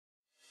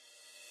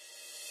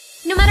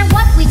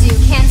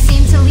can't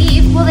seem to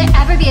leave. Will there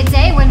ever be a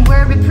day when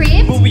we're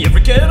reprieved? Will we ever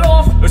get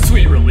off? A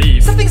sweet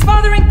relief. Something's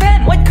bothering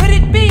Ben, what could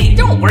it be?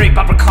 Don't worry,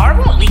 Bumper Car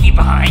won't leave you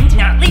behind.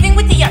 Not leaving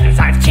with the others,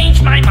 I've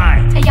changed my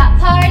mind. A yacht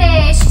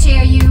party should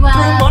cheer you up.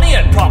 Throw money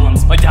at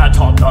problems, my dad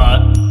taught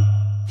that.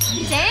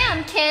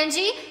 Damn,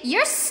 Kenji,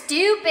 you're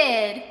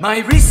stupid. My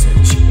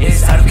research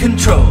is out of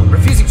control,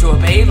 refusing to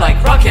obey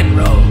like rock and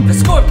roll. The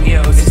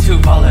Scorpios is too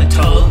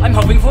volatile. I'm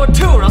hoping for a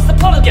 2 or else the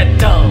plot'll get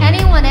dull.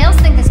 Anyone else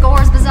think the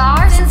score's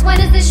bizarre? Since when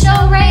is this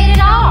show rated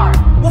R?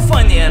 We'll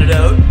find the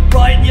antidote,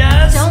 right,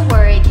 yes? Don't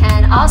worry,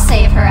 Ken, I'll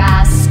save her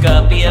ass.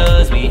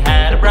 Scorpios, we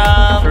had a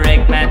brawl.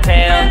 Break my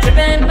tail, trip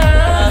and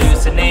fall.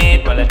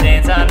 Hallucinate while I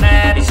dance on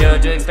that. Be sure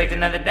to expect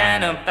another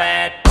dino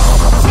fight. 2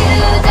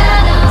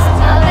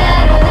 dinos are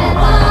better than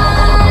 1.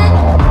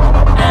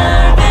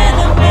 Our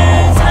venom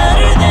burns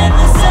hotter than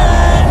the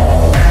sun.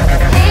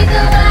 Hate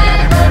the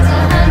light, but to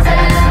hunt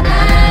at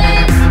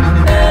night.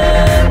 The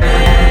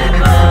big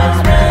balls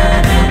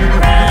run and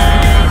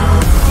ride.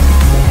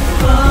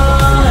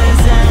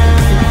 Poisonous.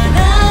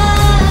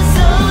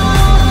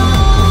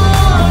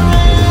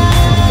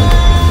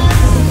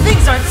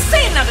 Things aren't the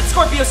same now that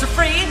Scorpios are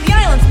free. The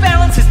island's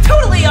balance is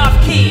totally off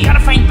key. Gotta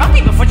find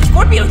Bumpy before the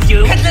Scorpios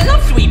do. Cause I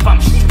love Sweet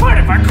Bump, she's part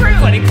of our crew.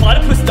 Finding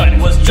Platypus Dino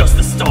was just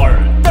the start.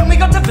 Then we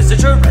got to visit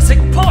Jurassic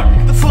Park.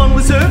 The fun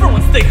was over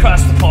once they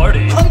crashed the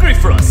party. Hungry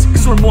for us,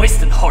 cause we're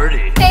moist and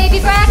hardy. Baby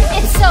Brack,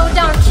 it's so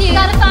darn cute.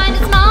 Gotta find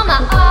its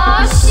mama.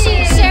 Aw,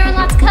 shoot. Sharing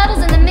lots of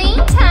cuddles in the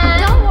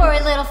meantime. Don't worry,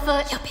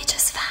 Littlefoot, you'll be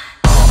just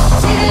fine.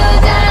 2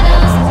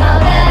 dinos are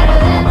better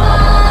than 1.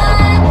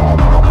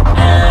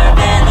 Our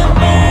venom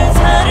burns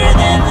hotter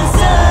than the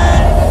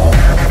sun.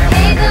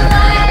 Hate the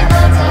light,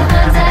 but to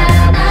hunt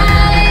at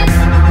night.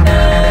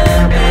 The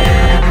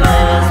big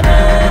balls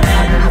run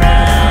and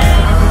ride.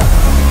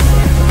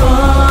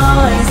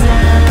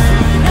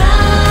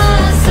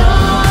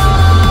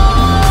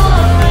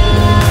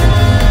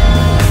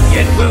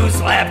 Get Woo's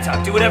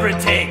laptop, do whatever it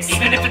takes.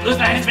 Even if it loses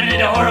management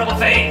into horrible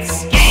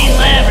fates. Gain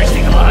leverage,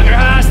 take a longer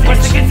hostage.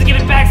 Force the kids to give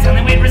it back so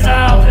then we'd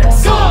resolve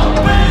this.